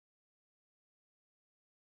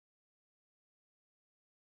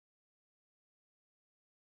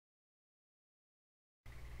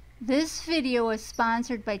This video is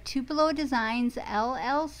sponsored by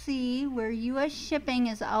Tupelodesignsllc, where U.S. shipping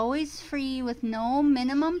is always free with no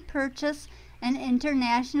minimum purchase and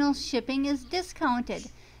international shipping is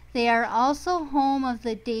discounted. They are also home of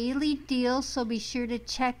the daily deal, so be sure to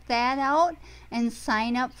check that out and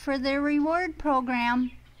sign up for their reward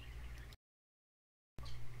program.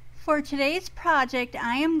 For today's project,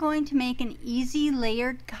 I am going to make an easy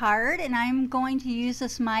layered card, and I'm going to use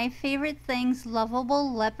this My Favorite Things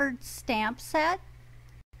Lovable Leopard stamp set.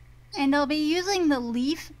 And I'll be using the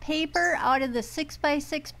leaf paper out of the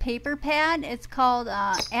 6x6 paper pad. It's called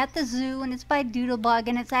At the Zoo, and it's by Doodlebug,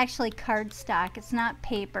 and it's actually cardstock. It's not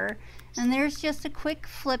paper. And there's just a quick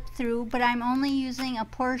flip through, but I'm only using a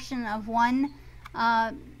portion of one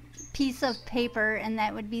piece of paper, and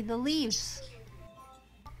that would be the leaves.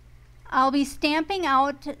 I'll be stamping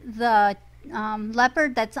out the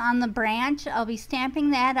leopard that's on the branch. I'll be stamping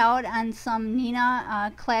that out on some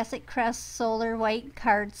Neenah Classic Crest Solar White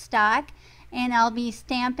cardstock, and I'll be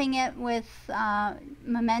stamping it with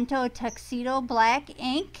Memento Tuxedo black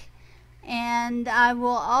ink, and I will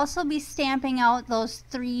also be stamping out those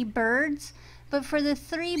 3 birds. But for the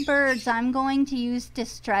 3 birds, I'm going to use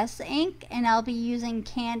distress ink, and I'll be using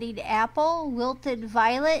Candied Apple, Wilted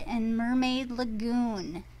Violet, and Mermaid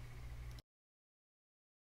Lagoon.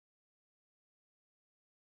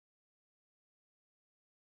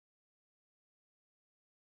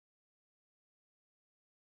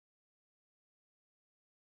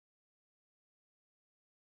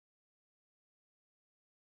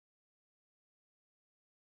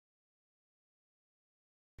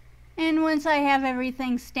 And once I have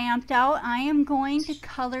everything stamped out, I am going to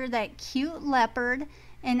color that cute leopard,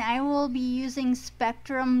 and I will be using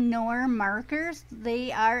Spectrum Noir markers.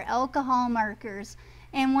 They are alcohol markers.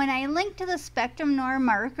 And when I link to the Spectrum Noir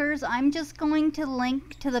markers, I'm just going to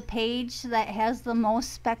link to the page that has the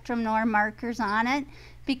most Spectrum Noir markers on it,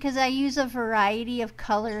 because I use a variety of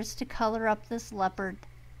colors to color up this leopard.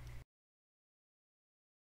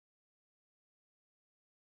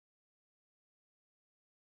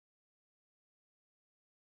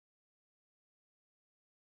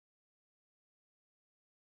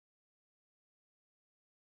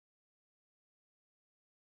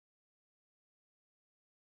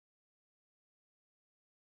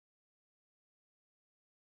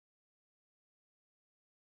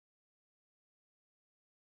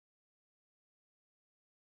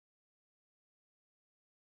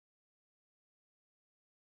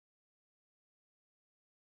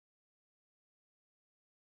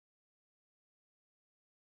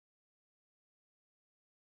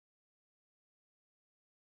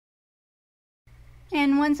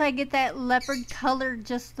 And once I get that leopard colored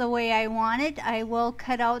just the way I want it, I will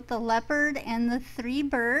cut out the leopard and the 3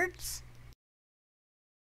 birds.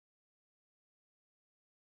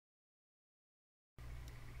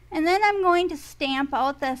 And then I'm going to stamp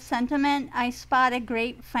out the sentiment, I spot a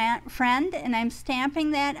great friend, and I'm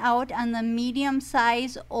stamping that out on the medium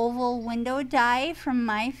size oval window die from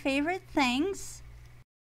My Favorite Things.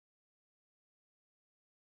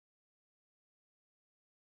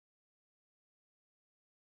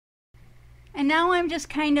 And now I'm just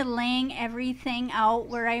kind of laying everything out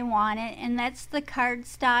where I want it, and that's the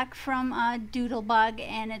cardstock from Doodlebug,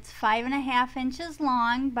 and it's 5.5 inches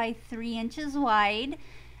long by 3 inches wide.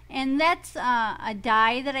 And that's a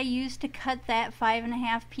die that I used to cut that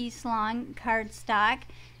 5.5 piece long cardstock.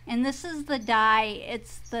 And this is the die.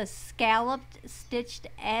 It's the Scalloped Stitched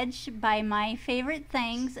Edge by My Favorite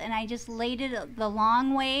Things, and I just laid it the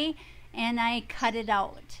long way and I cut it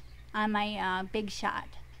out on my Big Shot.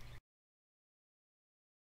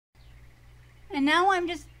 And now I'm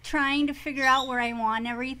just trying to figure out where I want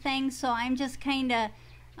everything, so I'm just kind of,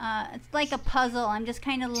 it's like a puzzle. I'm just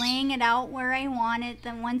kind of laying it out where I want it.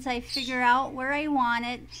 Then once I figure out where I want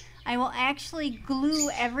it, I will actually glue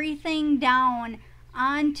everything down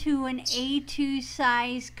onto an A2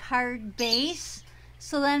 size card base.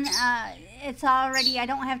 So then it's already, I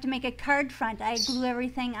don't have to make a card front. I glue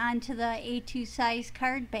everything onto the A2 size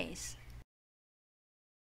card base.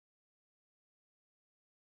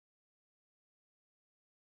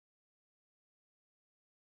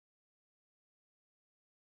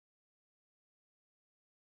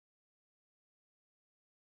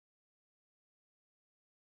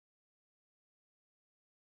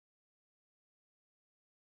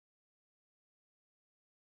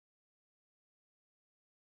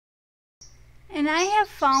 And I have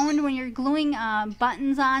found when you're gluing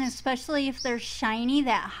buttons on, especially if they're shiny,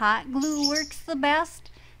 that hot glue works the best.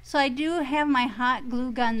 So I do have my hot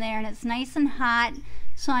glue gun there, and it's nice and hot.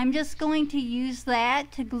 So I'm just going to use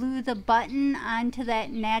that to glue the button onto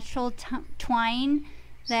that natural twine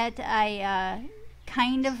that I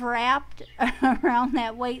kind of wrapped around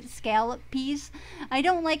that white scallop piece. I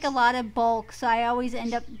don't like a lot of bulk, so I always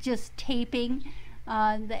end up just taping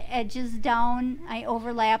the edges down. I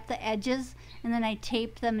overlap the edges and then I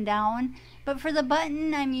tape them down. But for the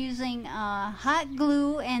button, I'm using hot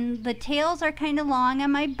glue, and the tails are kind of long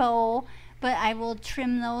on my bow, but I will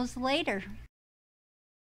trim those later.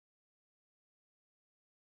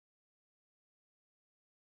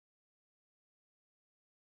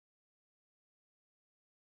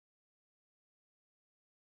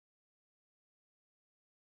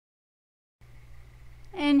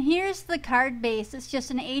 And here's the card base. It's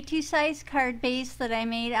just an A2 size card base that I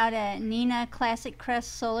made out of Neenah Classic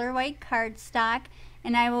Crest Solar White cardstock.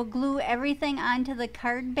 And I will glue everything onto the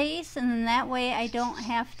card base, and then that way I don't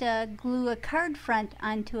have to glue a card front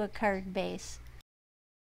onto a card base.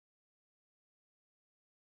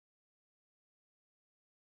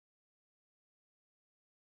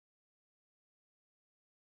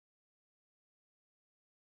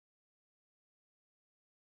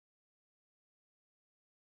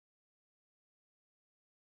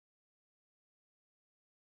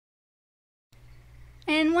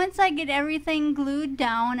 And once I get everything glued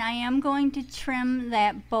down, I am going to trim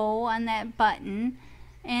that bow on that button.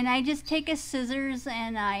 And I just take a scissors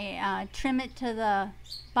and I trim it to the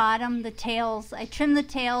bottom, the tails. I trim the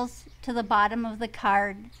tails to the bottom of the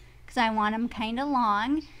card because I want them kind of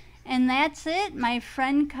long. And that's it. My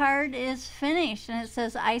friend card is finished. And it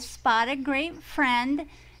says, "I spot a great friend."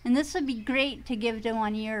 And this would be great to give to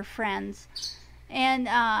one of your friends. And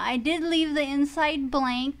I did leave the inside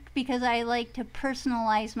blank because I like to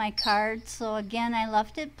personalize my cards. So again, I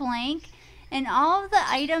left it blank. And all of the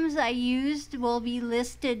items I used will be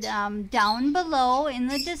listed down below in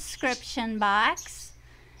the description box.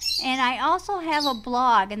 And I also have a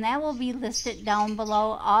blog, and that will be listed down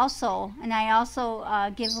below also. And I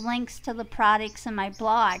also give links to the products in my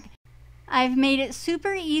blog. I've made it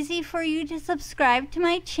super easy for you to subscribe to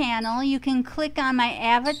my channel. You can click on my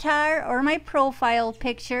avatar or my profile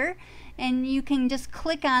picture, and you can just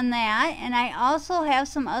click on that. And I also have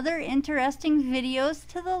some other interesting videos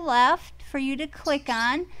to the left for you to click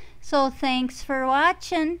on. So thanks for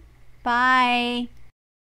watching. Bye.